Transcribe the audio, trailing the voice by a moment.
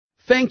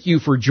Thank you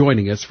for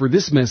joining us for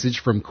this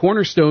message from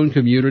Cornerstone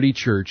Community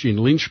Church in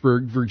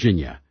Lynchburg,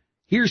 Virginia.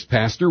 Here's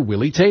Pastor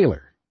Willie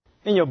Taylor.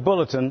 In your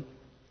bulletin,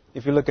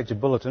 if you look at your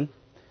bulletin,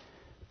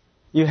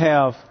 you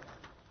have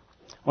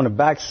on the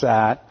back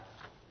side,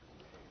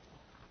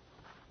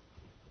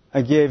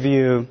 we gave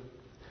you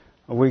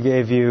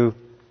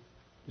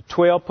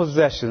 12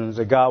 possessions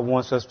that God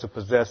wants us to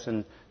possess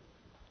in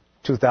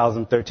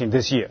 2013,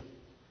 this year.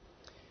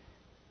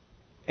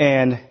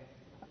 And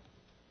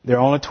there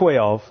are only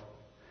 12,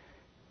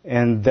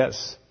 and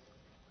that's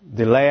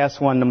the last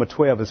one, number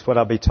 12, is what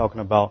I'll be talking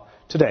about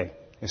today,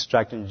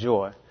 extracting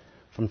joy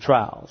from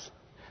trials.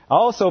 I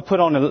also put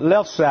on the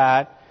left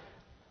side,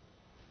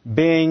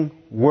 being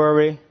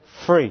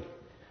worry-free.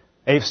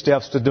 8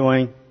 steps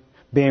to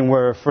being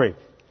worry-free.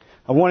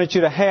 I wanted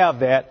you to have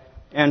that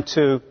and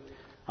to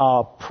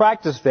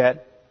practice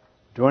that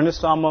during the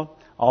summer,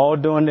 all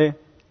during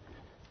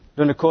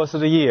the course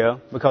of the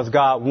year, because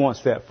God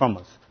wants that from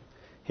us.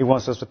 He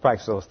wants us to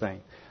practice those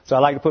things. So I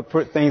like to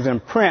put things in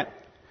print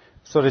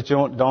so that you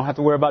don't have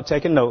to worry about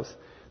taking notes.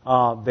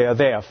 They're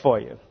there for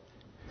you.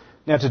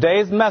 Now,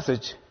 today's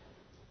message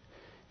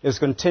is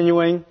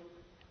continuing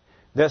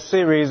that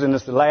series, and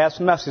it's the last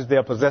message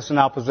there, Possessing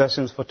Our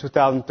Possessions for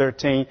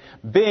 2013,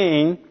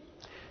 being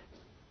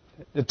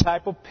the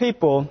type of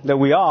people that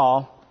we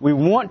are. We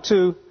want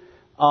to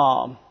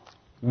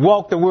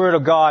walk the Word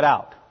of God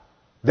out.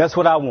 That's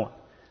what I want,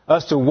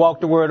 us to walk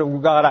the Word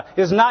of God out.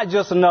 It's not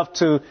just enough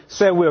to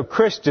say we're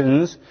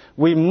Christians.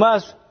 We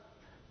must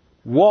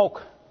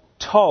walk,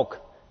 talk,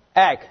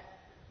 act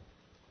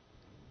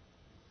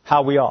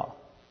how we are.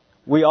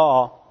 We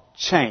are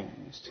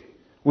changed.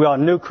 We are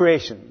new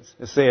creations,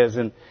 it says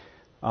in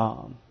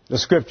the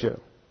Scripture.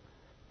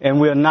 And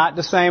we're not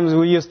the same as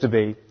we used to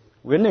be.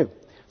 We're new.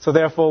 So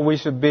therefore, we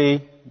should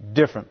be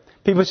different.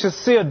 People should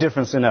see a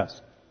difference in us.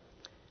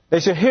 They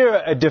should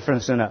hear a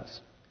difference in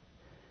us.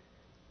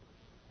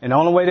 And the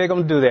only way they're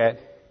going to do that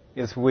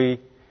is we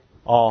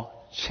are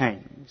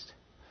changed.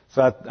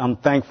 So I'm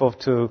thankful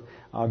to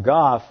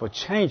God for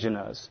changing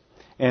us,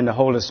 and the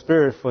Holy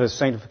Spirit for His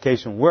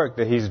sanctification work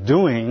that He's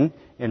doing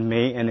in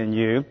me and in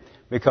you,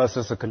 because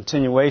it's a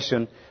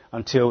continuation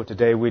until the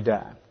day we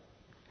die.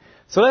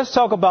 So let's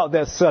talk about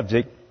that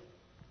subject,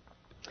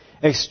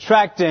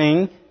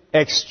 extracting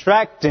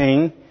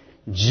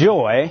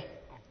joy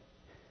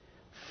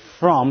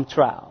from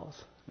trials.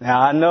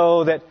 Now, I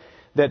know that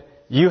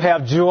you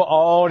have joy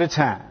all the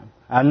time.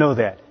 I know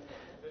that.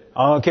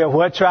 I don't care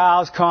what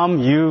trials come,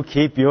 you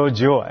keep your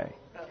joy.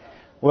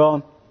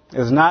 Well,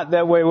 it's not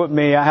that way with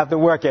me. I have to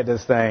work at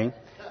this thing.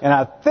 And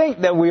I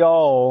think that we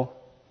all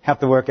have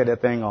to work at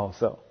that thing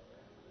also.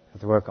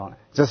 Have to work on it.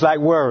 Just like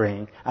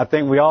worrying. I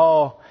think we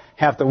all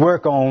have to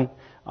work on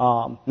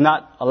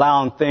not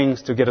allowing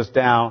things to get us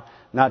down,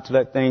 not to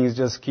let things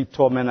just keep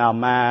tormenting our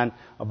mind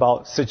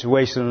about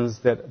situations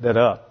that are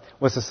up.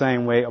 Well, it's the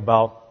same way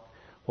about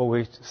what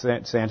we're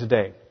saying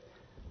today.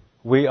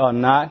 We are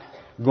not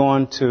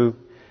going to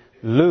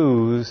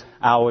lose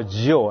our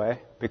joy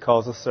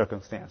because of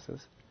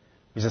circumstances.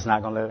 We're just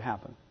not going to let it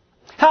happen.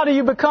 How do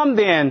you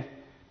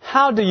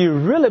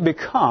really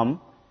become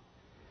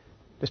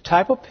the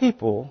type of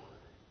people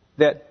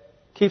that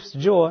keeps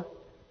joy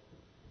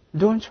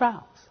during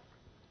trials?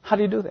 How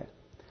do you do that?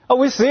 Oh,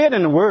 we see it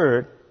in the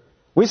Word.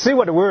 We see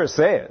what the Word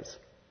says.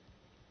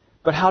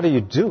 But how do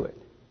you do it?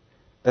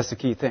 That's the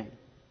key thing.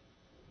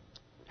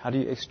 How do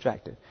you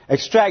extract it?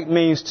 Extract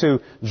means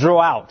to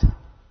draw out.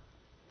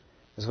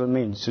 That's what it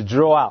means, to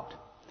draw out.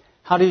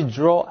 How do you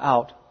draw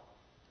out,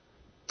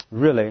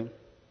 really,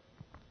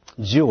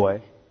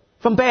 joy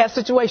from bad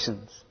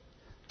situations,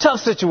 tough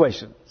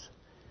situations?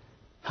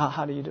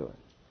 How do you do it?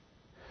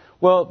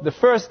 Well, the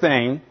first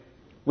thing,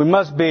 we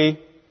must be,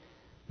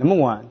 number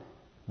one,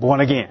 born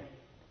again.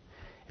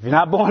 If you're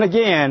not born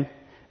again,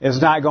 it's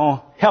not going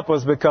to help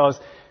us, because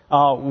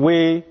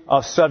we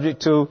are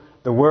subject to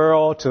the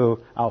world, to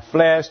our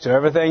flesh, to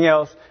everything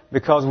else,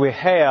 because we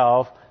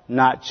have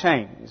not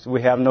changed.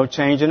 We have no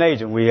change in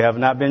agent. We have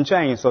not been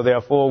changed. So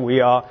therefore, we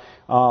are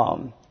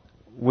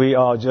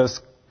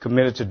just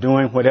committed to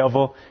doing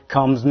whatever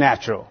comes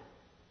natural.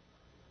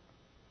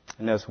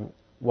 And that's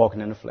walking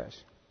in the flesh.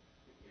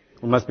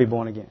 We must be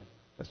born again.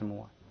 That's number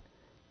one.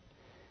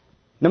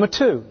 Number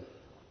two,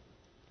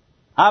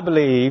 I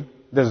believe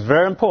that it's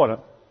very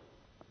important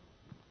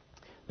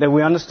that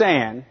we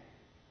understand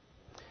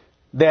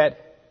that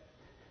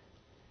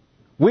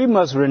we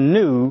must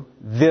renew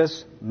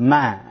this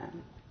mind.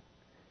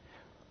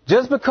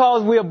 Just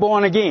because we are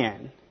born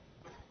again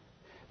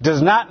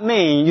does not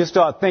mean you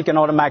start thinking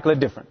automatically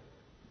different.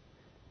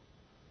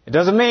 It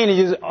doesn't mean that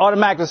you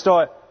automatically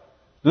start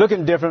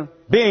looking different,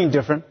 being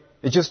different,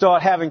 that you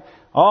start having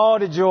all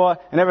the joy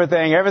and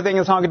everything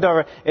is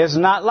hunky-dory. It's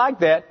not like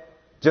that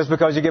just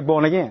because you get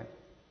born again.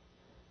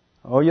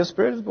 Oh, your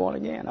spirit is born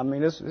again. I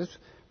mean, it's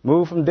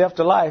moved from death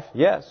to life,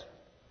 yes.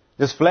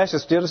 This flesh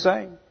is still the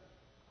same.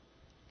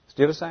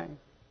 Still the same.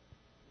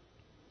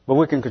 But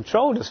we can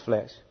control this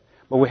flesh.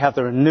 But we have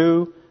to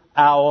renew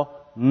our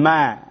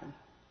mind.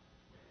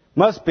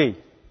 Must be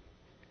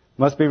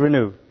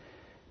renewed.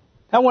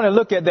 I want to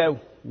look at that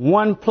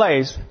one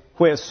place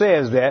where it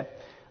says that.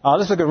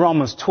 Let's look at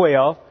Romans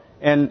 12.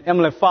 And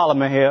Emily, follow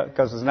me here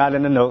because it's not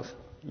in the notes.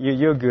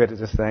 You're good at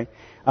this thing.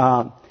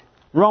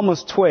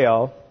 Romans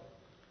 12.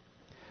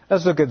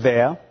 Let's look at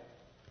there.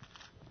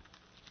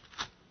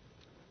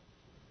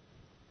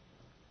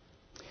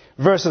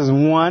 Verses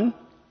 1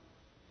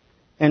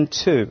 and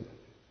 2.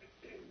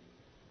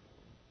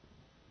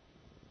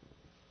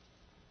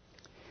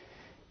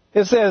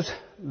 It says,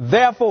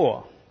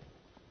 therefore.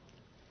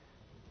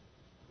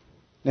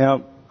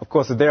 Now, of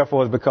course, the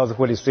therefore is because of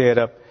what he said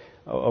up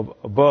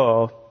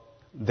above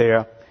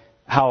there,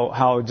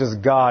 how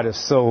just God is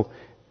so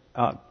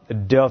the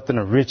depth and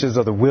the riches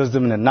of the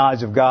wisdom and the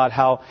knowledge of God,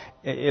 how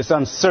it's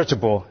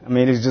unsearchable. I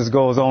mean, it just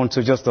goes on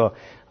to just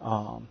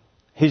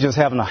he's just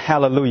having a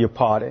hallelujah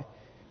party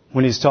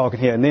when he's talking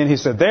here. And then he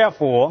said,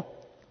 therefore,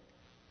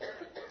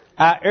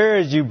 I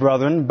urge you,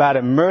 brethren, by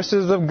the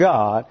mercies of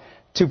God,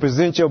 to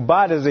present your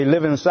body as a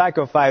living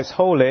sacrifice,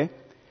 holy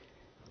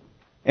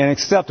and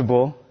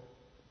acceptable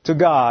to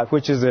God,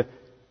 which is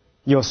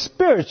your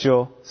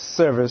spiritual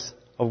service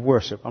of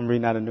worship. I'm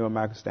reading out a New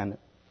American Standard.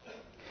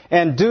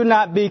 And do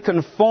not be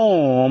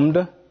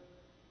conformed.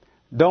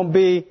 Don't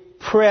be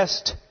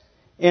pressed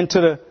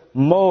into the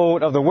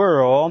mold of the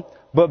world,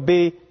 but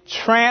be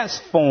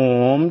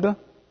transformed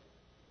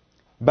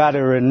by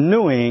the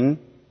renewing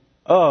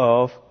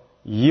of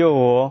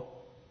your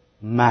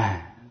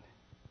mind.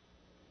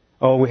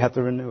 Oh, we have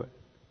to renew it.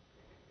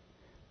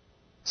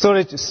 So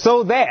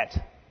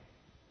that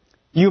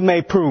you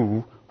may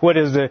prove what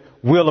is the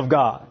will of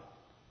God.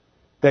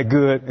 That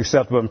good,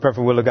 acceptable, and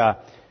perfect will of God.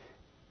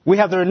 We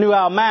have to renew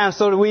our minds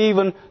so that we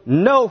even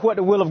know what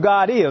the will of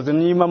God is.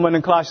 And you remember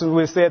in Colossians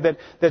we said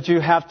that you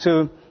have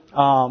to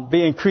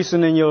be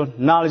increasing in your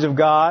knowledge of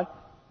God.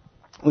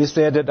 We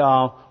said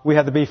that we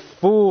have to be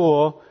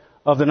full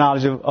of the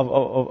knowledge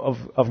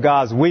of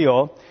God's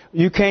will.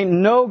 You can't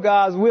know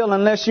God's will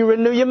unless you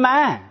renew your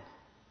mind.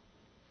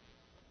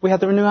 We have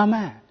to renew our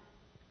mind.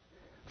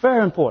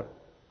 Very important.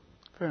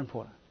 Very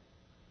important.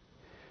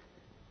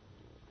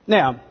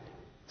 Now,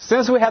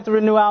 since we have to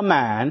renew our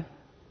mind,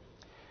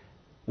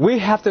 we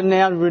have to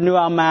now renew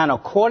our mind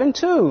according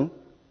to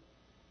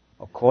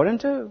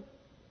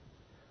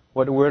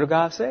what the Word of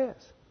God says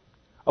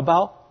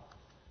about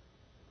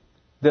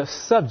the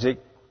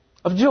subject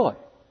of joy.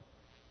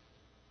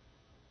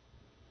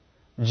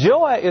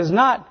 Joy is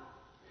not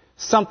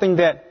something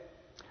that,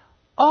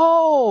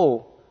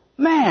 oh,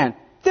 man,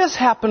 this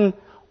happened.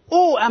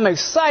 Oh, I'm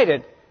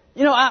excited.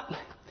 You know,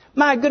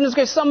 my goodness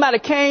gracious, somebody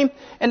came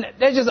and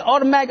they just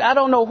automatically, I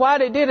don't know why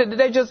they did it.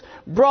 They just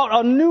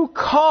brought a new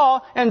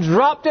car and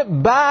dropped it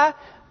by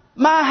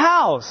my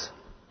house.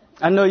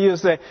 I know you'll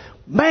say,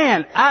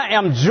 man, I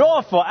am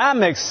joyful.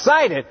 I'm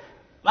excited.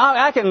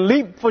 I can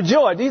leap for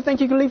joy. Do you think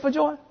you can leap for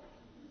joy?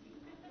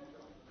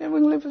 Yeah, we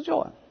can leap for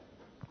joy.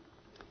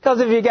 Because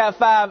if you got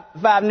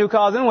five new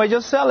cars anyway,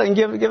 just sell it and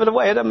give it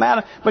away. It doesn't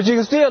matter. But you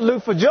can still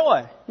leap for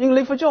joy. You can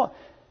leap for joy.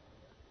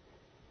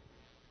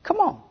 Come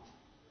on.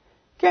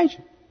 Can't you?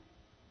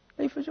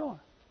 Leap for joy.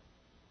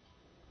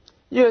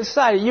 You're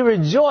excited. You're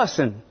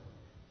rejoicing.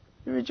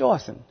 You're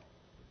rejoicing.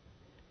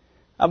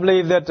 I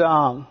believe that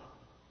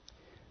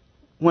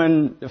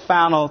when the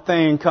final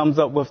thing comes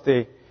up with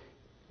the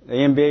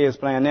NBA is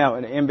playing now,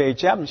 the NBA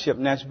championship,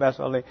 National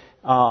Basketball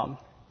League,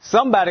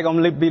 somebody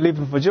going to be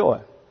leaping for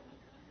joy.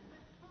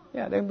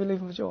 Yeah, they'll be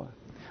leaping for joy.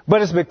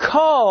 But it's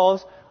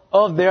because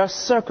of their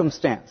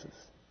circumstances.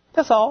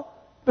 That's all.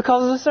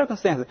 Because of the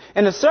circumstances.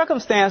 And the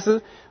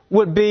circumstances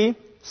would be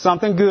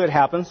something good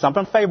happen,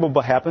 something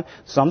favorable happen,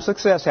 some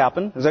success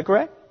happen. Is that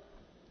correct?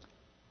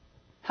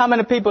 How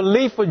many people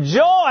leap for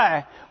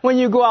joy when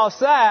you go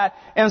outside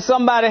and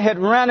somebody had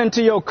run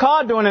into your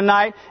car during the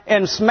night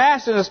and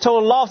smashed it and it's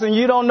total loss and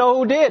you don't know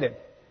who did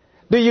it?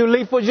 Do you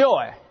leap for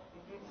joy?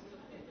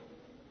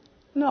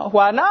 No,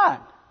 why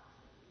not?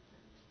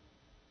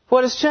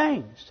 What has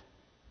changed?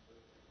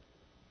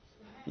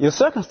 Your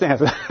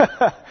circumstances.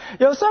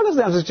 Your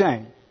circumstances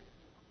change.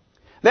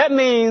 That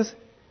means,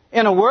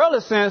 in a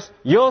worldly sense,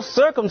 your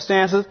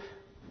circumstances,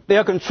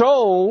 they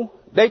control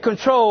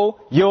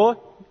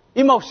your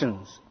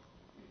emotions,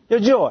 your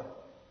joy.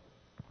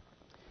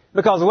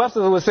 Because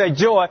Webster would say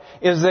joy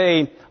is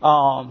an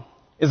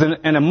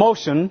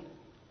emotion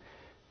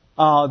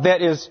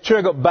that is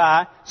triggered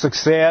by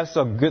success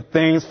or good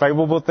things,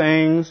 favorable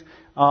things,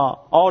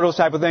 all those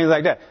type of things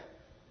like that.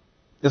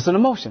 It's an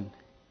emotion.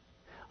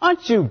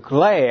 Aren't you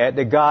glad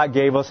that God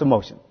gave us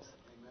emotions?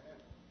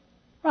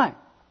 Right.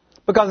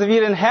 Because if you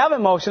didn't have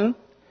emotion,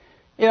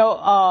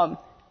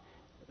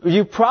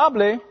 you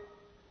probably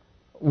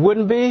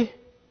wouldn't be,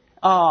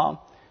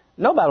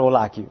 nobody would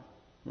like you.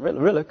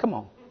 Really, come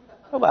on.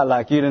 Nobody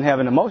like you didn't have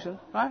an emotion,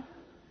 right?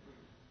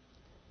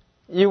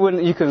 You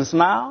couldn't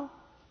smile,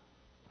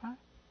 right?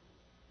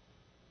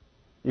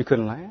 You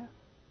couldn't laugh.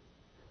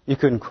 You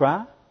couldn't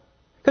cry.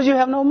 Because you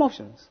have no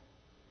emotions.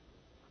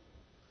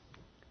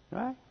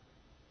 Right?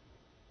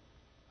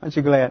 Aren't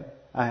you glad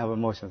I have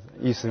emotions?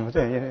 You see my teeth.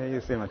 Yeah,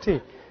 you see my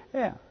teeth.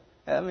 Yeah.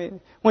 I mean,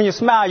 when you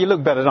smile, you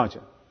look better, don't you?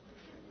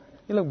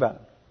 You look better.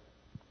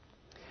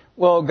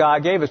 Well,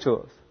 God gave it to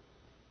us.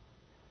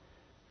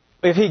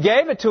 If He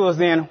gave it to us,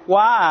 then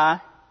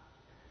why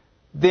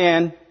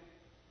then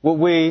would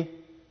we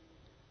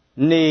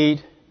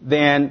need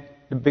then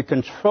to be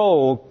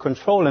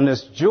controlling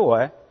this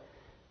joy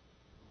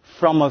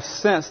from a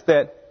sense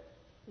that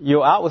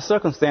your outward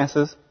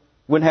circumstances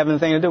wouldn't have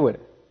anything to do with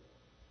it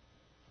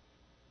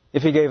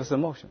if He gave us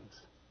emotions?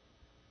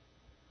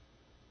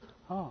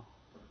 Oh,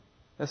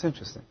 that's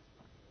interesting.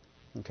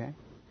 Okay.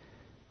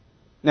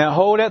 Now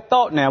hold that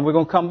thought now. We're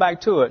going to come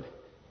back to it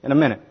in a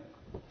minute.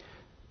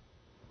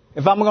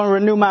 If I'm going to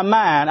renew my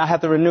mind, I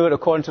have to renew it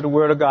according to the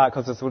Word of God,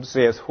 because that's what it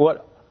says.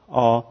 What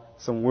are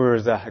some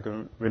words that I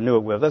can renew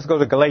it with? Let's go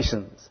to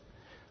Galatians.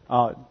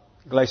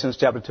 Galatians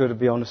chapter 2 to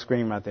be on the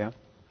screen right there.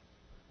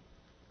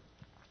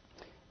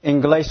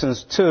 In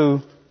Galatians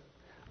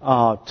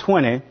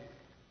 2:20,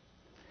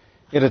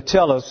 it'll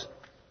tell us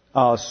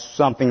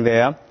something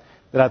there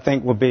that I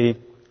think will be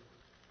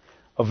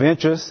of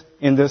interest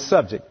in this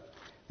subject.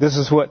 This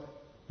is what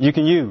you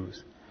can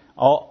use.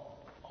 All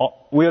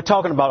we're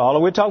talking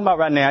about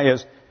right now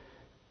is,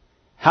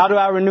 how do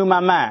I renew my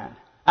mind?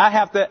 I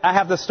have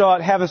to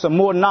start having some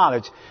more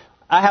knowledge.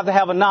 I have to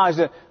have a knowledge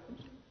that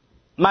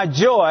my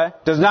joy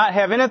does not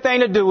have anything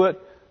to do with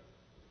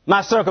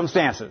my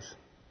circumstances.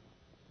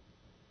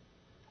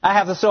 I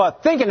have to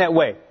start thinking that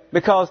way,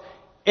 because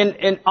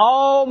in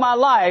all my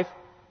life,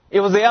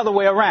 it was the other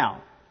way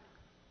around.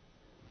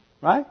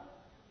 Right?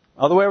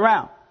 Other way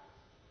around.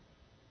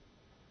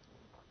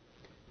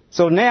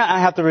 So now I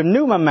have to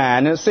renew my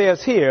mind. And it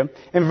says here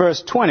in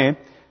verse 20,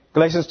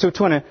 Galatians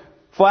 2:20,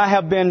 for I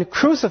have been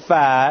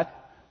crucified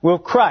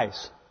with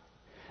Christ.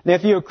 Now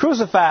if you're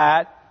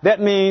crucified, that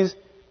means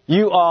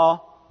you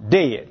are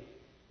dead.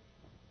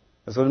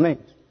 That's what it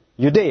means.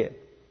 You're dead.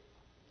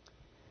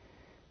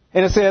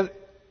 And it says,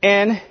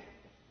 and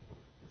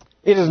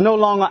it is no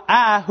longer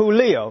I who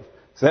live.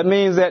 So that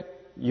means that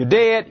you're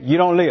dead, you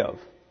don't live.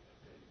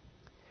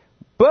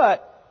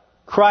 But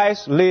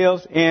Christ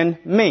lives in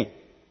me.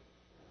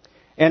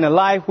 And the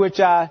life which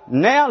I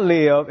now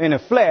live in the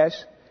flesh,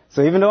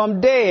 so even though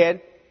I'm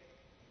dead,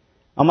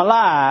 I'm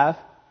alive,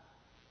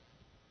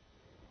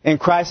 and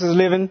Christ is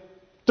living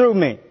through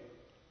me.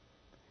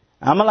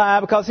 I'm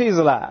alive because He's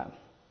alive.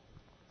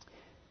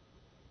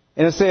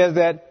 And it says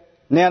that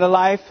now the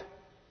life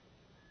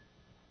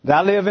that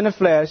I live in the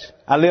flesh,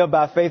 I live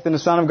by faith in the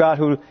Son of God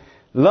who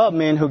loved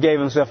me and who gave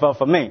Himself up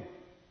for me.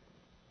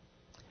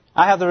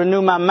 I have to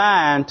renew my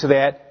mind to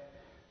that,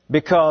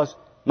 because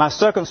my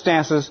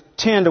circumstances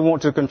tend to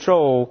want to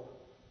control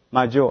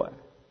my joy.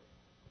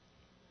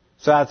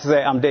 So I have to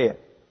say, I'm dead.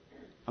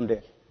 I'm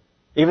dead.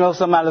 Even though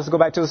somebody, let's go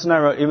back to the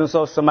scenario, even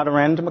though somebody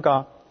ran into my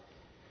car,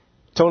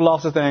 total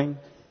lost the thing,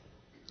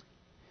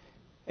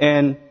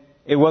 and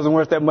it wasn't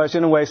worth that much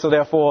anyway, so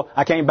therefore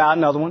I can't buy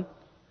another one,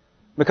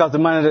 because the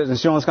money that the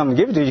insurance company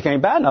gives you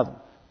can't buy another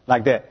one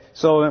like that.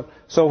 So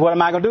what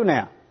am I going to do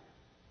now?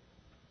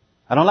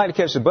 I don't like to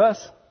catch the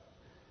bus.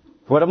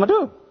 What am I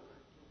going to do?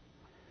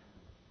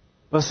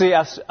 Well, see,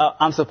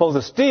 I'm supposed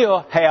to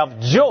still have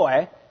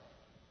joy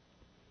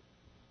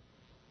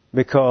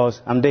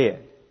because I'm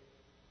dead.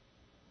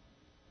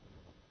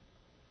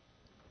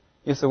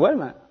 You say, wait a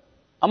minute.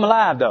 I'm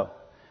alive, though.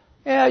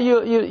 Yeah,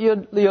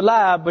 you're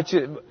alive, but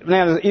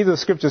now either the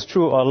scripture is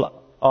true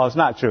or it's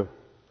not true.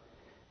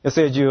 It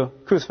says you're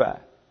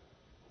crucified.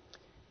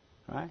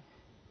 Right?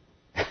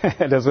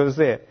 That's what it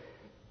said.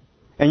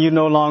 And you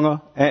no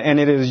longer, and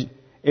it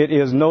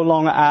is no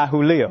longer I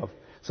who live.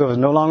 So if it's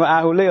no longer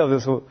I who live,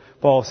 this is what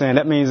Paul's saying.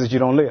 That means that you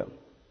don't live.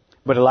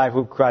 But the life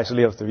of Christ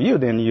lives through you,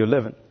 then you're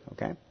living.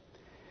 Okay?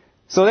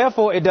 So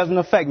therefore, it doesn't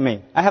affect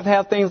me. I have to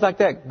have things like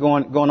that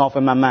going off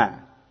in my mind.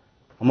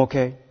 I'm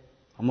okay.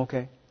 I'm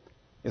okay.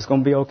 It's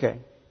going to be okay.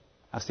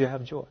 I still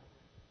have joy.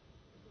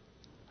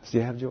 I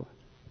still have joy.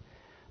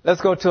 Let's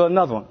go to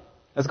another one.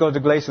 Let's go to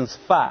Galatians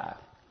 5.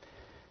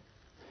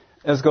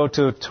 Let's go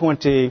to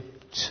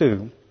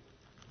 22.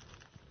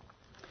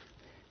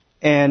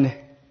 And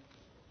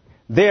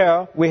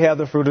there we have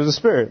the fruit of the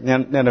Spirit. Now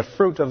the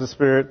fruit of the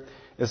Spirit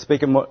is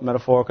speaking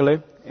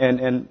metaphorically,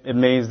 and it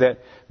means that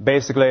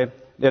basically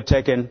they're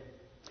taking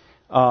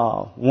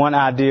one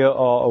idea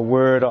or a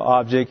word or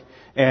object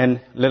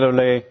and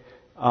literally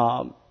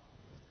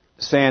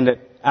saying that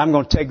I'm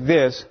going to take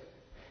this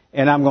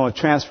and I'm going to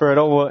transfer it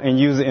over and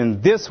use it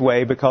in this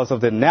way because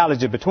of the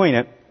analogy between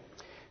it.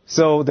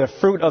 So the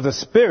fruit of the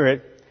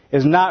Spirit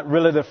is not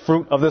really the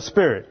fruit of the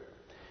Spirit.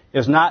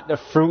 It's not the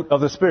fruit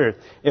of the Spirit.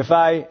 If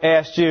I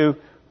asked you,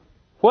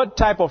 what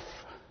type of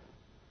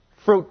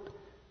fruit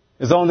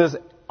is on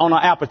an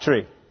apple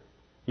tree?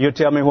 You'd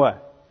tell me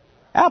what?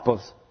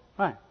 Apples.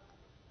 Right.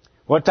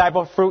 What type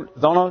of fruit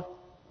is on a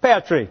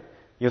pear tree?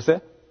 You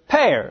say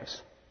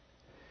pears.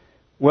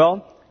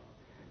 Well,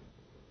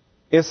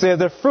 it says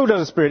the fruit of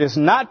the Spirit. It's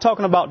not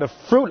talking about the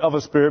fruit of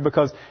a Spirit,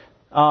 because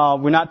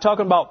we're not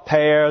talking about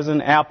pears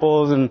and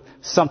apples and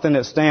something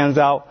that stands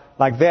out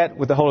like that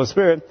with the Holy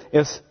Spirit.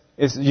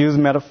 It's used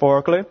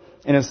metaphorically,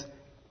 and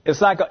it's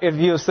like if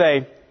you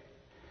say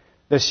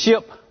the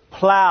ship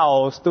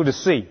plows through the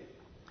sea.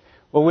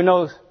 Well, we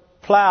know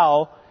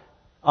plow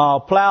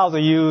plows are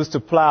used to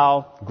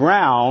plow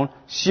ground.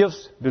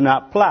 Ships do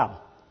not plow.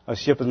 A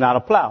ship is not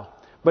a plow.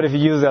 But if you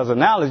use it as an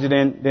analogy,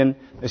 then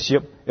the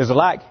ship is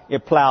like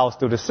it plows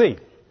through the sea.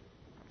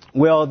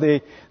 Well,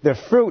 the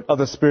fruit of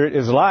the Spirit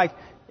is like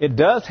it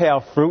does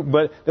have fruit,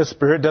 but the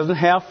Spirit doesn't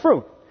have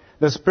fruit.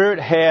 The Spirit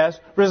has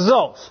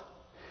results.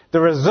 The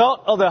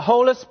result of the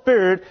Holy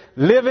Spirit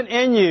living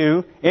in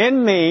you,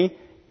 in me,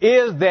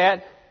 is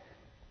that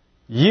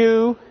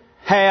you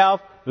have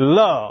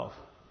love,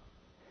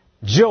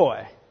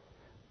 joy,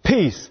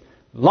 peace,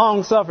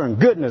 long-suffering,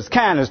 goodness,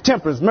 kindness,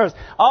 temperance, mercy.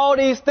 All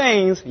these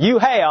things you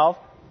have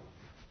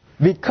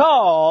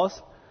because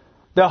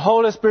the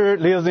Holy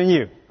Spirit lives in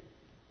you.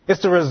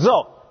 It's the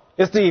result.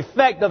 It's the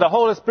effect of the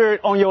Holy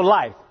Spirit on your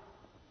life.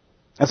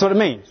 That's what it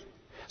means.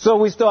 So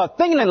we start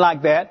thinking it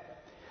like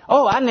that.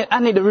 Oh, I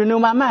need to renew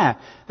my mind.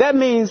 That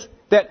means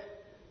that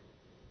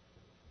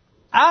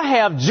I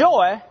have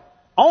joy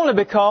only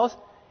because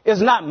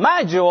it's not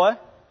my joy.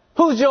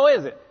 Whose joy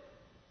is it?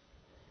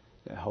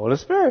 The Holy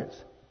Spirit's.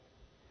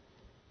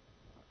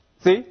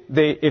 See,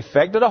 the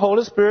effect of the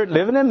Holy Spirit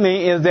living in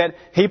me is that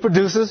He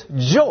produces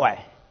joy.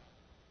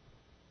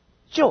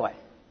 Joy.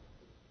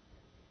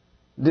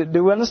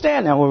 Do we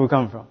understand now where we're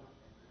coming from?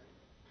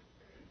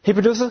 He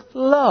produces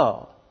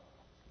love.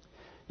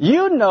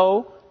 You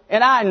know,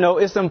 and I know,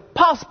 it's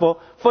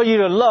impossible for you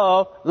to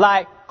love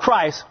like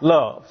Christ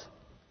loves.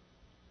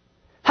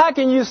 How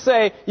can you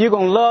say you're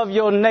going to love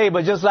your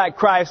neighbor just like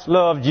Christ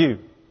loved you?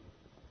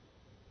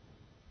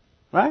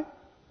 Right?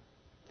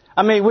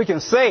 I mean, we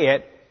can say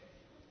it,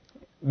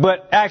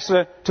 but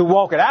actually to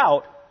walk it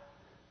out,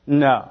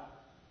 no.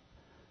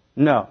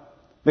 No.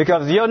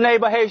 Because if your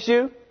neighbor hates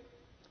you,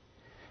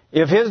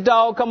 if his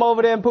dog come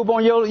over there and poop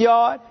on your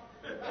yard,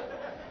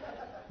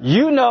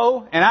 you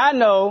know, and I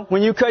know,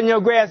 when you cutting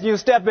your grass, you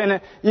step in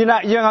it, you're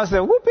going to say,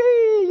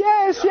 whoopee,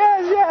 yes,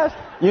 yes, yes.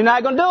 You're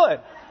not going to do it.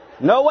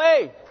 No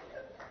way.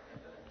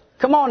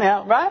 Come on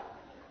now, right?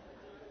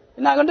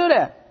 You're not going to do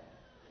that.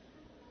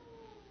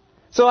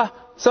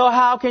 So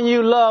how can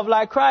you love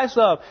like Christ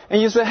loved?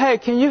 And you say, hey,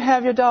 can you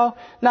have your dog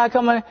not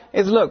come in?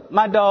 It's, look,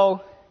 my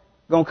dog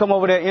going to come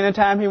over there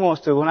anytime he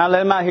wants to. When I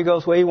let him out, he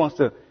goes where he wants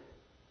to.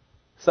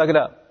 Suck it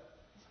up.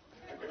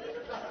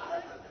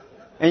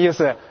 And you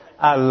say,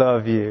 I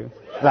love you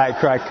like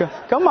Christ.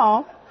 Come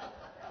on.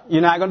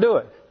 You're not going to do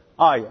it,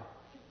 are you?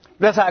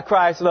 That's how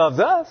Christ loves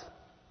us.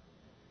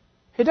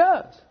 He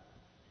does.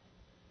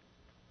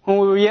 When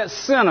we were yet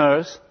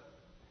sinners,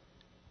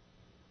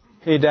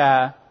 He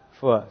died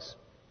for us.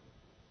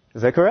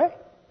 Is that correct?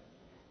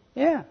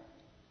 Yeah.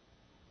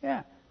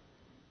 Yeah.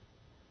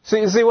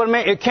 See what I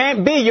mean? It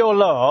can't be your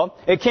love.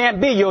 It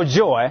can't be your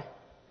joy.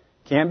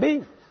 Can't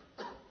be.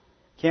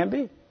 Can't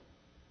be.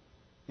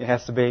 It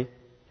has to be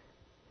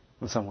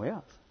from somewhere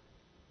else.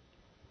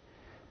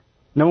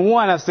 Number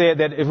one, I said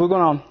that if we're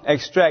going to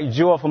extract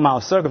joy from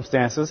our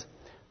circumstances,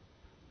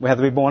 we have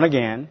to be born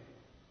again.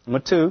 Number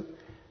two,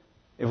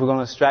 if we're going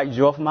to extract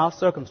joy from our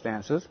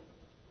circumstances,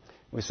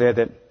 we said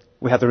that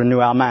we have to renew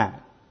our mind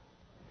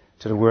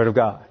to the Word of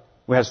God.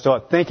 We have to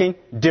start thinking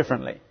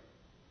differently.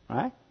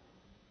 Right?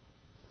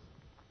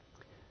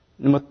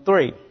 Number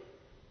three,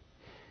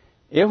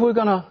 if we're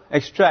going to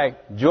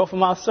extract joy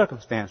from our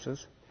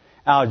circumstances,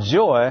 our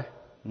joy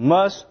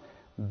must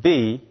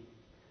be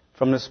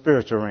from the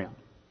spiritual realm.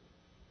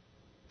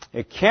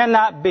 It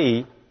cannot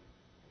be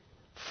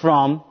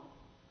from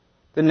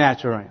the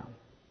natural realm.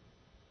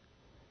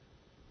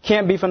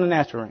 Can't be from the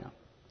natural realm.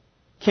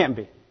 Can't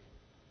be.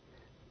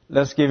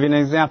 Let's give you an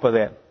example of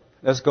that.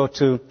 Let's go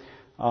to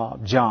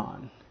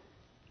John,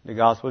 the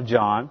Gospel of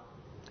John,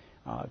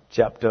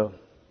 chapter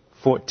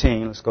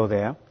 14. Let's go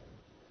there.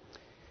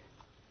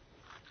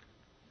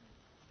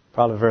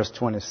 Probably verse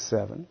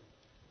 27.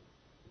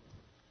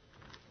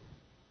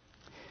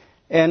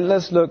 And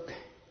let's look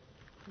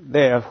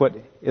there at what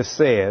it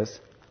says,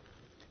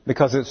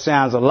 because it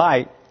shines a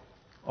light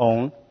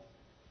on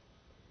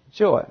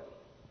joy.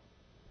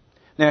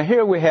 Now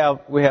here we have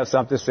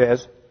something that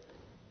says,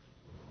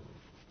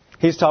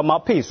 he's talking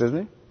about peace, isn't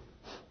he?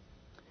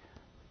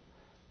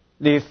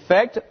 The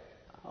effect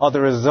or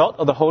the result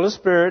of the Holy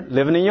Spirit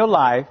living in your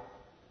life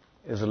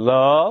is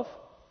love.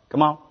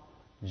 Come on.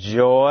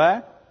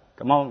 Joy.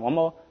 Come on, one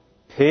more.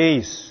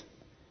 Peace.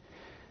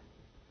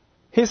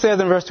 He says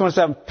in verse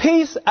 27,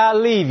 peace I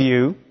leave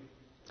you.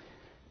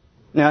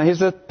 Now he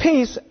says,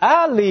 peace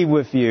I leave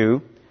with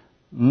you.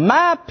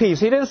 My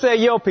peace. He didn't say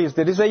your peace.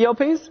 Did he say your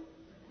peace?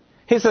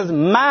 He says,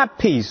 my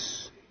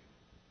peace.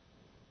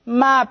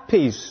 My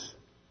peace.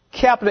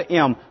 Capital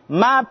M.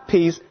 My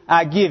peace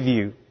I give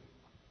you.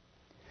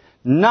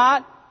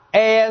 Not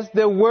as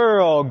the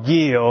world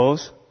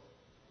gives,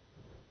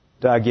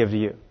 do I give to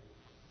you.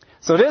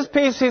 So this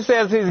peace he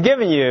says he's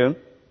giving you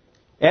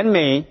and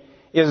me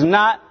is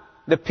not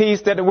the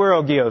peace that the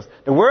world gives.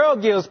 The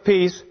world gives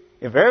peace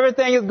if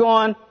everything is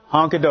going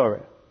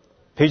hunky-dory.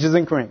 Peaches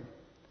and cream.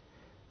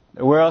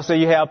 The world says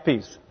you have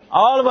peace.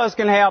 All of us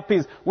can have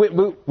peace.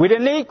 We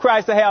didn't need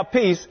Christ to have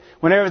peace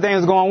when everything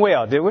was going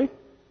well, did we?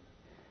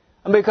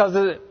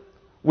 Because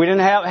we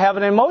didn't have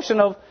an emotion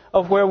of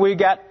of where we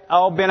got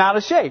all bent out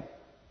of shape.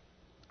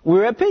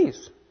 We're at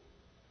peace.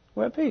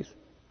 We're at peace.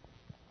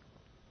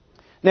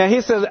 Now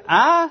he says,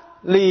 I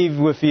leave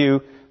with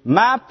you,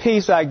 my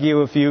peace I give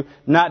with you,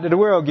 not that the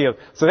world gives.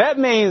 So that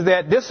means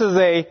that this is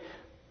a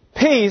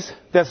peace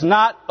that's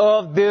not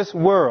of this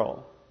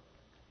world.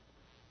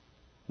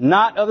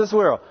 Not of this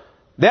world.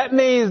 That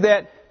means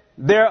that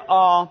there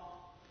are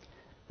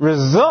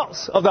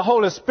results of the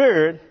Holy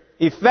Spirit,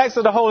 effects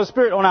of the Holy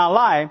Spirit on our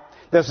life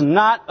that's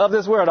not of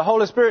this world. The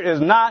Holy Spirit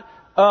is not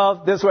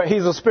of this world.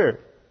 He's a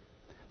spirit.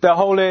 The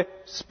Holy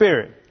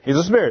Spirit. He's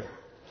a spirit.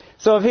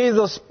 So if he's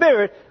a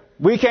spirit,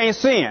 we can't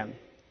see him.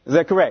 Is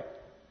that correct?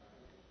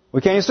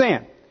 We can't see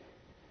him.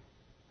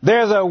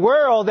 There's a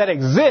world that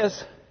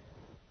exists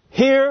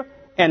here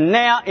and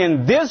now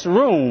in this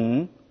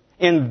room,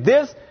 in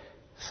this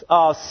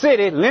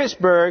city,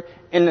 Lynchburg,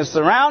 in the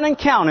surrounding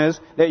counties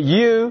that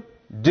you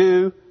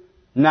do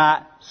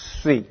not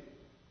see.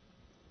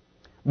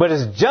 But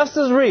it's just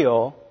as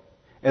real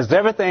as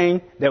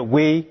everything that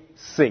we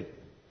see.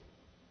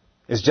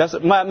 It's just,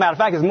 matter of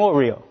fact, it's more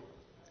real.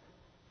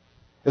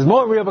 It's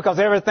more real because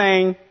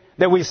everything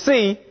that we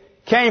see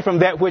came from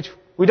that which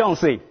we don't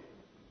see.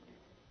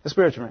 The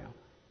spiritual realm.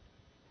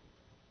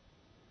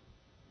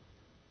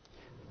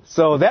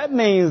 So that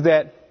means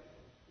that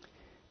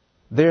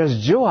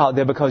there's joy out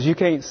there because you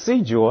can't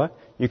see joy.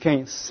 You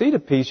can't see the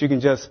peace. You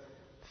can just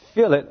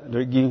feel it.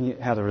 You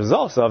can have the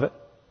results of it.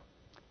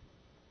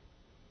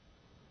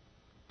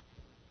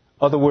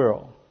 Of the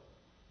world.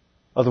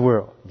 Of the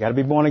world. You got to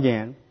be born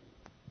again.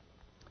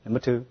 Number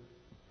 2,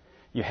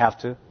 you have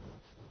to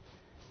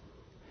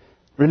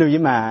renew your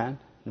mind.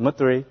 Number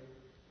 3,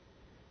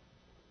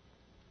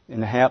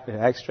 and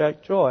to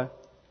extract joy,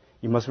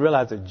 you must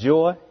realize that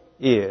joy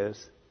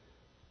is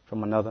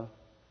from another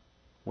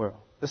world.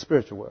 The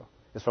spiritual world.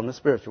 It's from the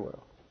spiritual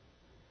world.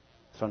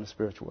 It's from the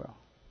spiritual world.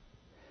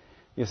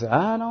 You say,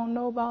 I don't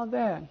know about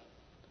that.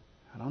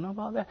 I don't know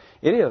about that.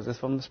 It is. It's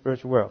from the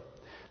spiritual world.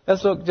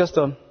 Let's look just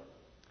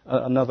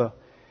another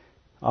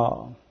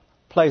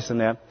place in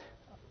there.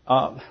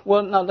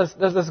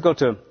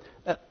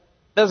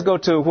 Let's go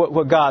to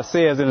what God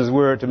says in His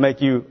Word to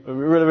make you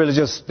really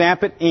just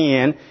stamp it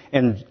in,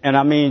 and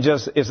I mean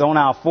just it's on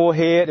our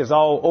forehead, it's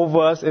all over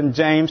us in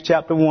James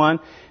chapter 1.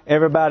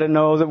 Everybody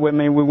knows it. I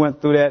mean, we went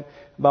through that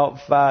about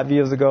 5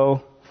 years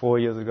ago, 4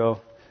 years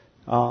ago,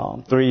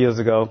 3 years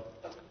ago.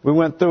 We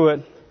went through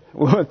it.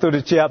 We went through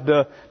the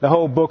chapter, the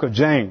whole book of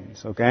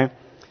James. Okay,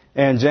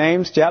 and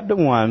James chapter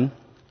 1,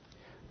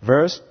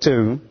 verse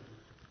 2,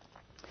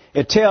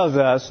 it tells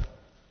us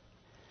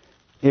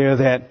here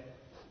that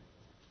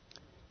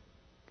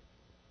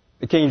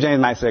the King James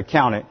might say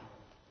count it.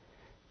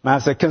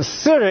 Might say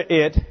consider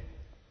it.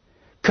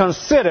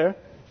 Consider.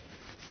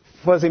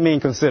 What does he mean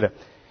consider?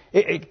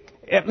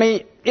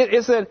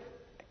 It said,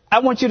 I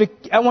want you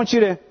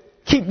to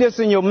keep this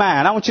in your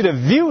mind. I want you to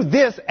view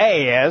this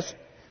as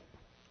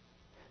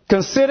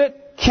consider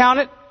it, count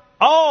it,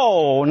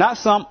 all, not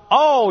some,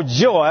 all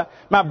joy,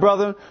 my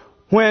brother,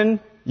 when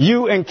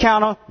you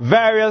encounter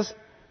various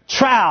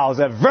trials,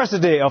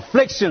 adversity,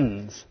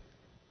 afflictions.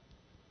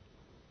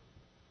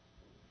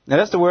 Now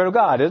that's the word of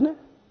God, isn't it?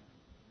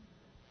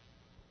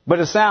 But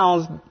it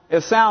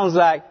sounds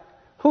like,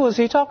 who is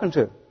he talking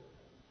to?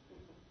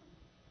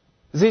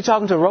 Is he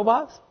talking to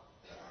robots?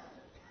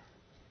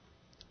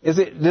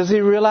 Does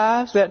he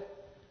realize that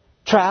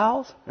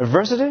trials,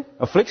 adversity,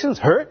 afflictions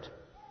hurt?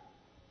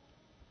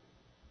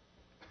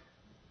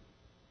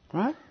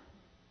 Right?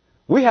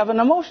 We have an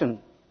emotion,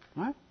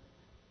 right?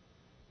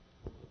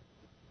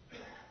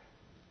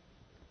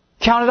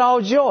 Count it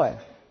all joy.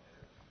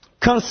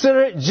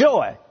 Consider it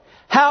joy.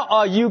 How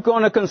are you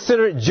going to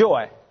consider it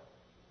joy?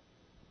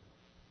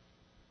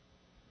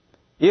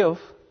 If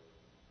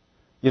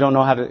you don't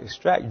know how to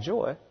extract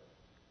joy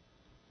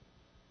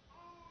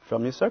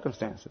from your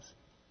circumstances.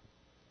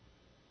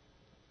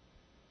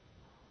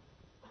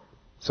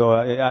 So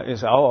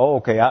it's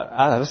okay.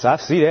 I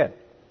see that.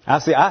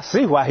 I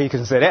see why he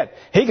can say that.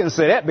 He can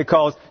say that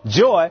because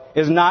joy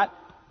is not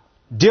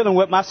dealing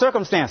with my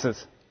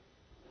circumstances.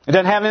 It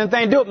doesn't have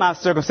anything to do with my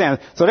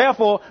circumstances. So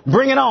therefore,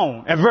 bring it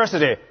on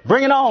adversity.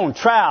 Bring it on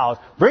trials.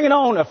 Bring it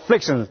on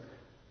afflictions.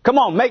 Come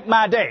on, make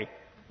my day.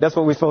 That's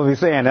what we're supposed to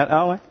be saying,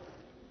 aren't we?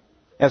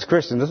 As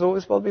Christians, that's what we're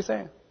supposed to be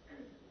saying.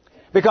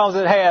 Because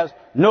it has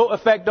no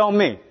effect on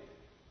me.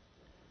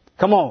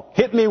 Come on,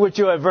 hit me with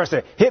your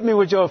adversity. Hit me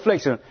with your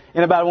affliction.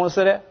 Anybody want to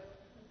say that?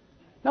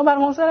 Nobody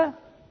want to say that?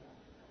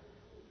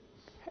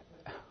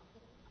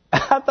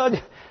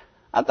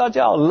 I thought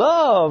y'all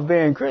love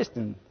being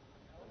Christian.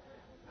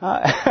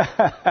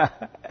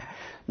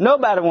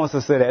 Nobody wants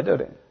to say that, do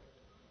they?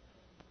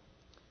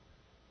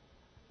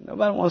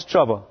 Nobody wants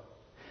trouble.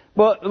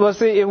 But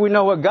see, if we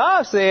know what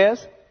God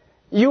says,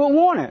 you will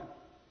want it.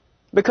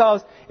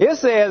 Because it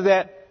says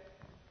that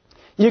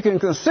you can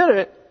consider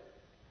it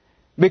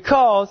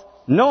because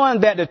knowing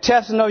that the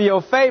testing of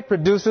your faith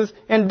produces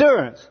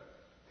endurance.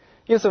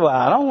 You say, well,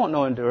 I don't want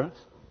no endurance.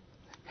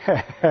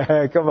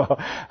 Come on.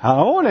 I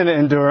don't want any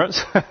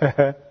endurance.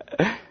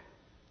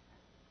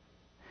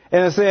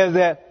 And it says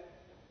that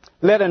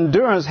let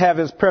endurance have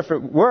its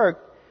perfect work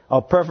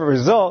or perfect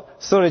result,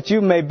 so that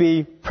you may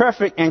be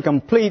perfect and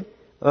complete,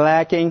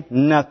 lacking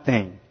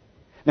nothing.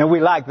 Now, we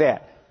like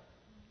that.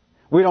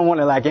 We don't want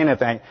to lack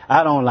anything.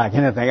 I don't lack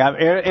anything.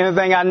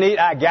 Anything I need,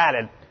 I got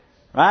it.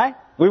 Right?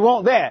 We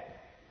want that.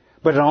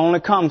 But it only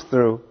comes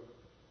through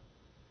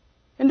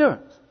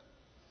endurance.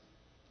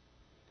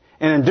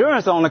 And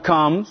endurance only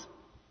comes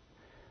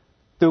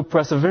through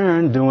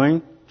persevering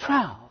during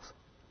trials.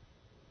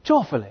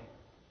 Joyfully.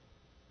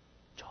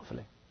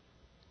 Joyfully.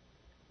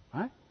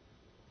 Right?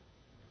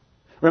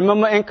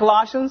 Remember in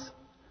Colossians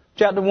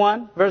chapter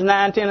 1, verse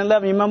 9, 10, and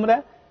 11, you remember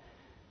that?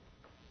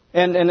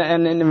 And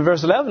in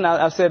verse 11,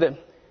 I said that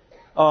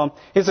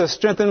he says,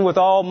 strengthened with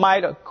all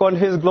might according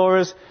to his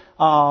glorious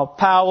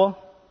power,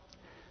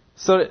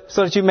 so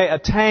that you may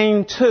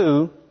attain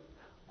to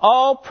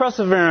all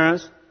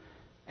perseverance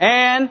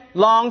and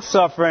long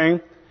suffering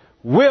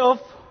with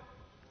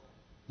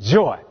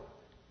joy.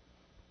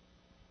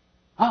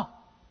 Oh,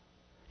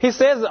 he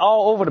says it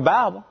all over the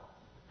Bible,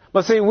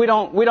 but see, we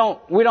don't.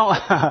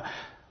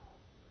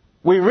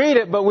 We read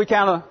it, but we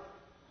kind of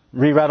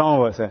read right on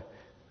over it. Say,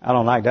 I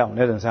don't like that one.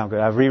 That doesn't sound good.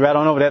 I read right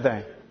on over that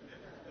thing.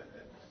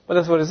 But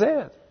that's what it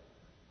says.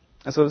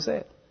 That's what it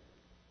said.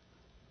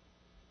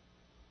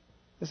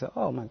 They said,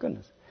 oh, my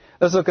goodness.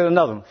 Let's look at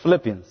another one.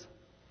 Philippians.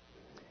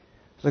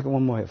 Let's look at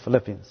one more here.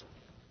 Philippians.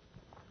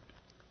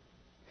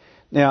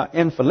 Now,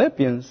 in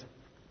Philippians,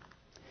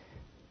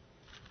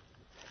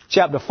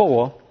 chapter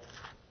 4,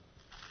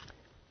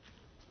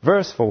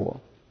 verse 4,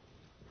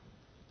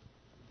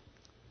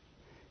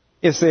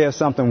 it says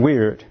something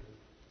weird.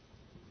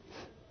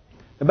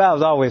 The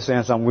Bible's always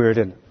saying something weird,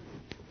 isn't it?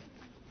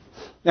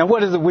 Now,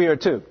 what is it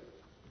weird to?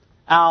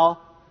 Our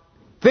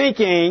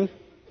thinking,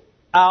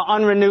 our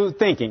unrenewed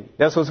thinking.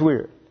 That's what's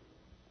weird.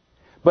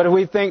 But if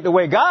we think the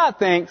way God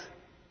thinks,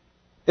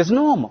 it's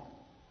normal.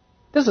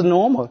 This is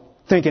normal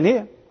thinking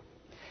here.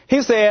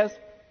 He says,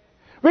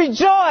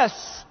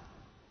 rejoice.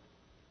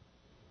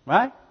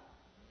 Right?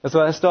 That's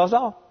what it starts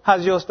off. How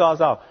does yours start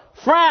off?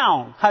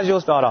 Frown. How does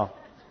yours start off?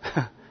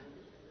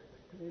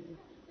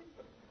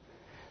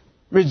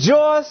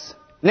 Rejoice.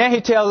 Now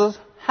he tells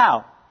us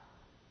how.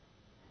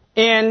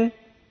 In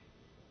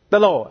the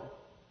Lord.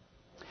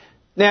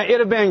 Now, it would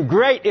have been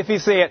great if he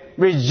said,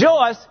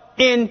 rejoice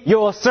in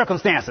your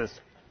circumstances.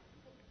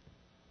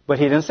 But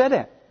he didn't say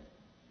that.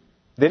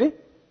 Did he?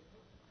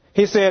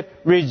 He said,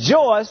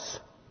 rejoice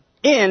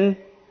in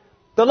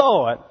the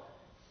Lord.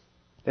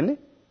 Didn't he?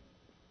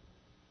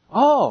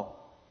 Oh,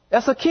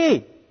 that's a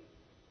key.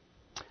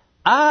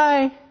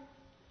 I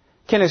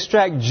can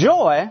extract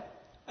joy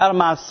out of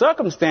my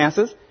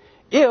circumstances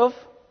if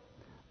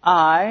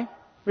I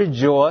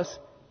rejoice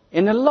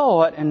in the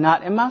Lord and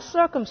not in my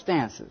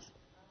circumstances.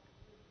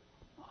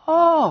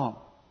 Oh.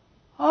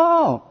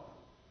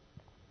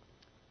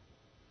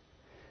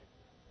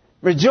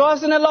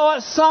 Rejoice in the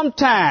Lord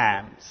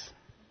sometimes.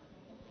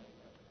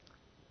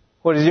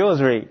 What does yours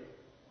read?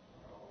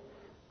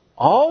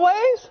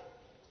 Always?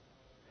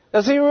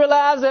 Does he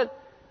realize that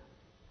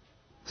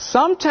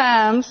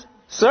sometimes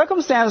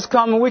circumstances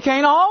come and we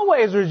can't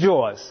always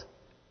rejoice?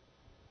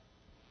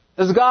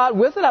 Is God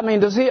with it? I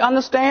mean, does he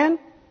understand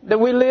that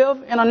we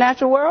live in a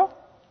natural world?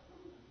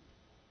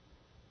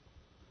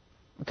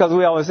 Because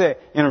we always say,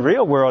 in a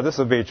real world, this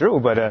will be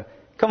true, but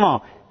come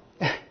on.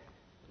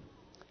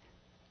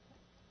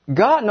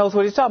 God knows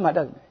what he's talking about,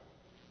 doesn't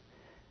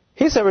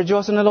he? He said,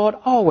 rejoice in the Lord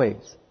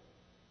always.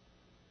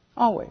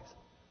 Always.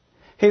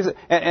 He said,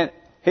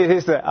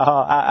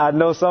 I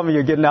know some of you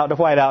are getting out the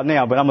whiteout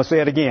now, but I'm going to say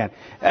it again.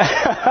 I'm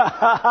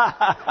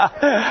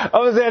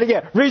going to say it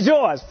again.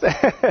 Rejoice.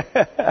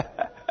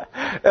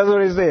 That's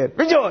what he said.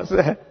 Rejoice.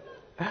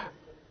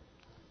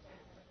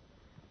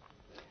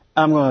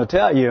 I'm going to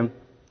tell you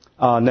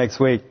next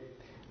week,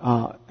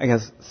 I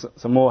guess,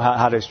 some more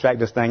how to extract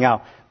this thing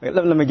out.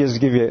 Let me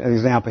just give you an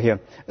example here.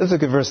 Let's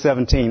look at verse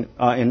 17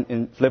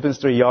 in Philippians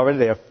 3. You're already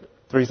there,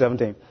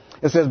 3:17.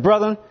 It says,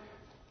 brethren,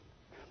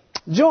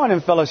 join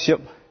in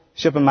fellowship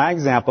in my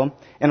example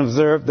and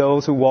observe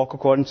those who walk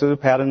according to the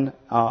pattern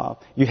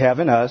you have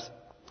in us.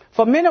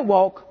 For many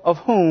walk, of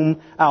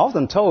whom I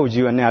often told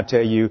you and now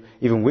tell you,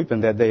 even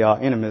weeping, that they are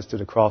enemies to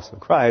the cross of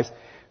Christ,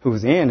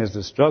 whose end is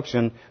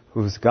destruction,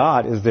 whose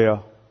God is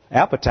their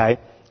appetite,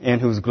 and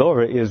whose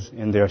glory is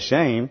in their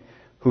shame,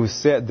 who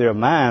set their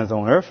minds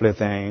on earthly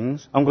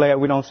things. I'm glad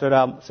we don't set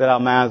our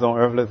minds on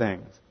earthly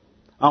things.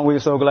 Aren't we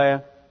so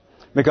glad?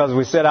 Because if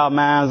we set our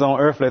minds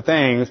on earthly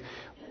things,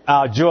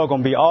 our joy is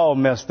going to be all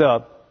messed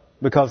up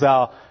because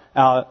our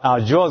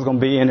joy is going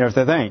to be in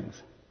earthly things.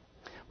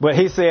 But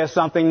he says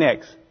something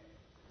next.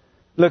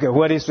 Look at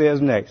what he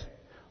says next.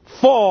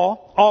 For,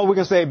 or we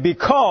can say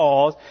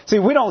because, see,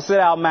 we don't set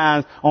our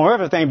minds on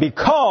everything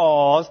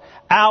because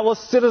our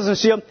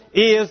citizenship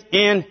is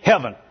in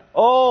heaven.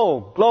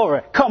 Oh,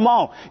 glory. Come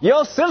on.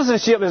 Your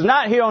citizenship is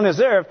not here on this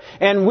earth,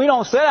 and we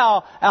don't set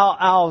our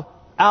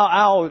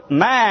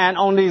mind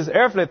on these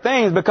earthly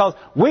things because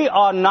we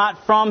are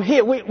not from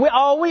here. We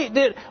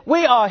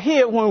are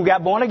here when we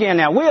got born again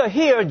now. We are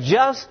here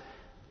just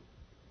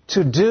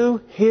to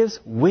do His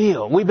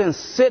will. We've been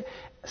sent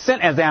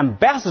as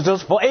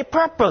ambassadors for a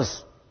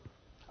purpose.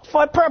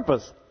 For a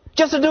purpose.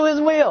 Just to do His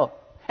will.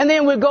 And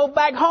then we go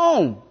back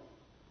home.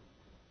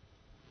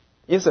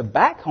 You said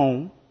back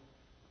home?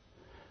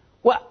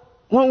 Well,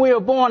 when we were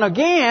born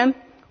again,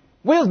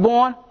 we was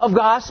born of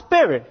God's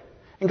Spirit.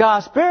 And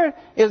God's Spirit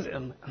is,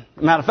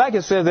 matter of fact,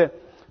 it says that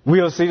we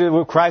are seated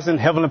with Christ in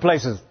heavenly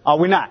places. Are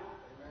we not?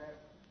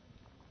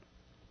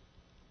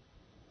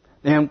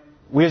 And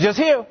we're just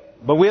here,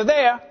 but we're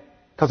there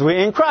because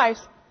we're in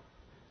Christ.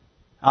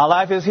 Our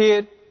life is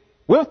hid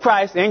with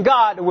Christ in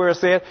God, the Word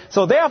says.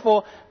 So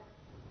therefore,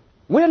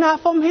 we're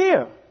not from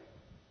here.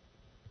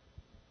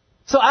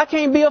 So I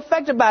can't be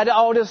affected by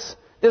all this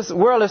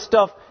worldly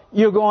stuff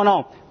you're going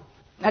on.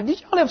 Now,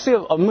 did y'all ever see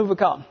a movie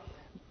called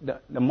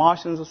The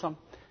Martians or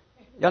something?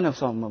 Y'all never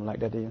saw a movie like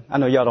that, do you? I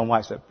know y'all don't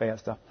watch that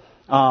fast stuff.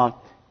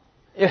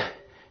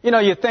 You know,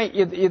 you think,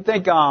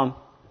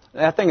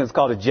 I think it's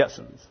called The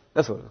Jetsons.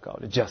 That's what it's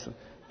called, The Jetsons.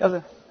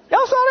 Y'all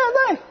saw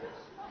that thing?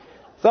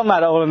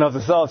 Somebody old enough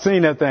to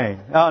seen that thing.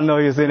 I don't know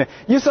if you've seen it.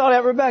 You saw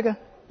that, Rebecca?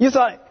 You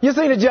seen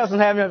The Jetsons,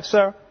 haven't you,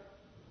 sir?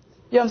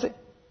 You haven't seen?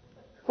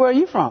 Where are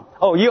you from?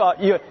 Oh,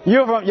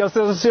 you're from, your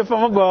sister's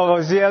from above.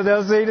 Oh, she has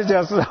never seen The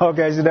Jetsons.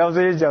 Okay, she never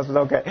seen The Jetsons.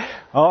 Okay.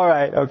 All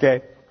right,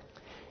 okay.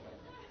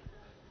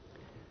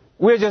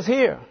 We're just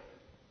here.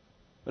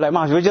 Like,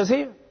 Mom, we're just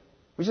here.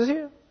 We're just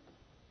here.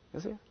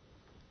 Just here.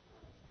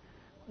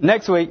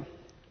 Next week,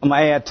 I'm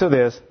going to add to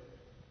this.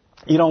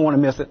 You don't want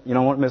to miss it. You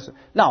don't want to miss it.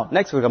 No,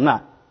 next week I'm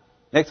not.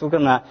 Next week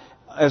I'm not.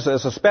 It's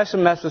a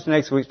special message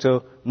next week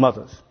to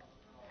mothers.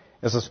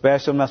 It's a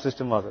special message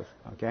to mothers.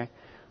 Okay?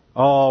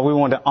 Oh, we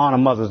want to honor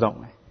mothers, don't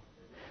we?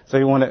 So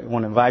you want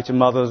to invite your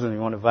mothers, and you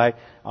want to invite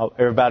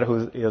everybody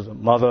who is a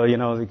mother. You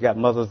know, you got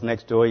mothers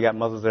next door. You got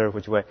mothers there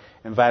which way.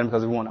 Invite them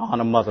because we want to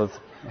honor mothers.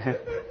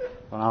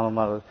 Honor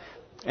mothers.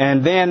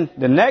 And then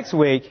the next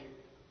week,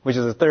 which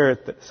is the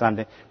third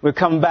Sunday, we're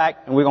coming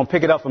back and we're going to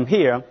pick it up from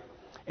here.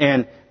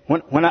 And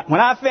when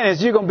I finish,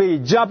 you're going to be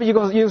jumping. You're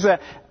going to say,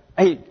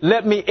 hey,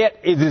 let me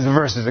at these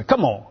verses.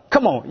 Come on.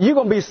 You're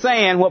going to be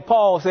saying what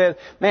Paul says.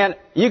 Man,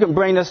 you can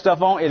bring this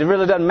stuff on. It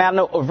really doesn't matter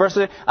no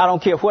adversity. I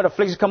don't care what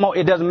afflictions come on.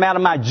 It doesn't matter.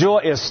 My joy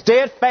is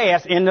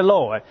steadfast in the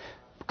Lord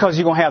because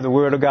you're going to have the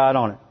Word of God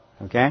on it.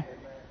 Okay?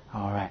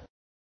 All right.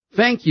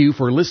 Thank you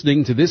for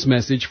listening to this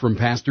message from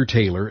Pastor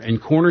Taylor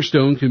and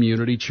Cornerstone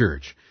Community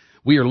Church.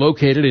 We are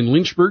located in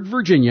Lynchburg,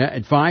 Virginia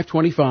at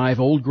 525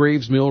 Old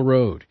Graves Mill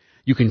Road.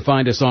 You can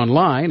find us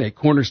online at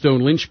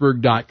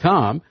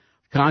cornerstonelynchburg.com.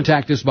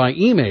 Contact us by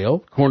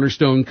email,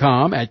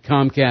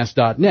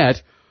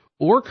 cornerstonecom@comcast.net,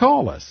 or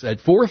call us at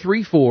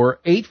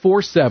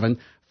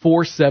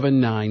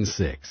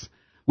 434-847-4796.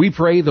 We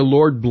pray the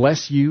Lord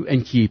bless you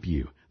and keep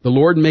you. The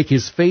Lord make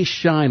His face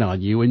shine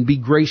on you and be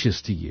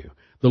gracious to you.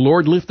 The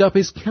Lord lift up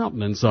His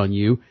countenance on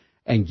you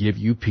and give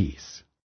you peace.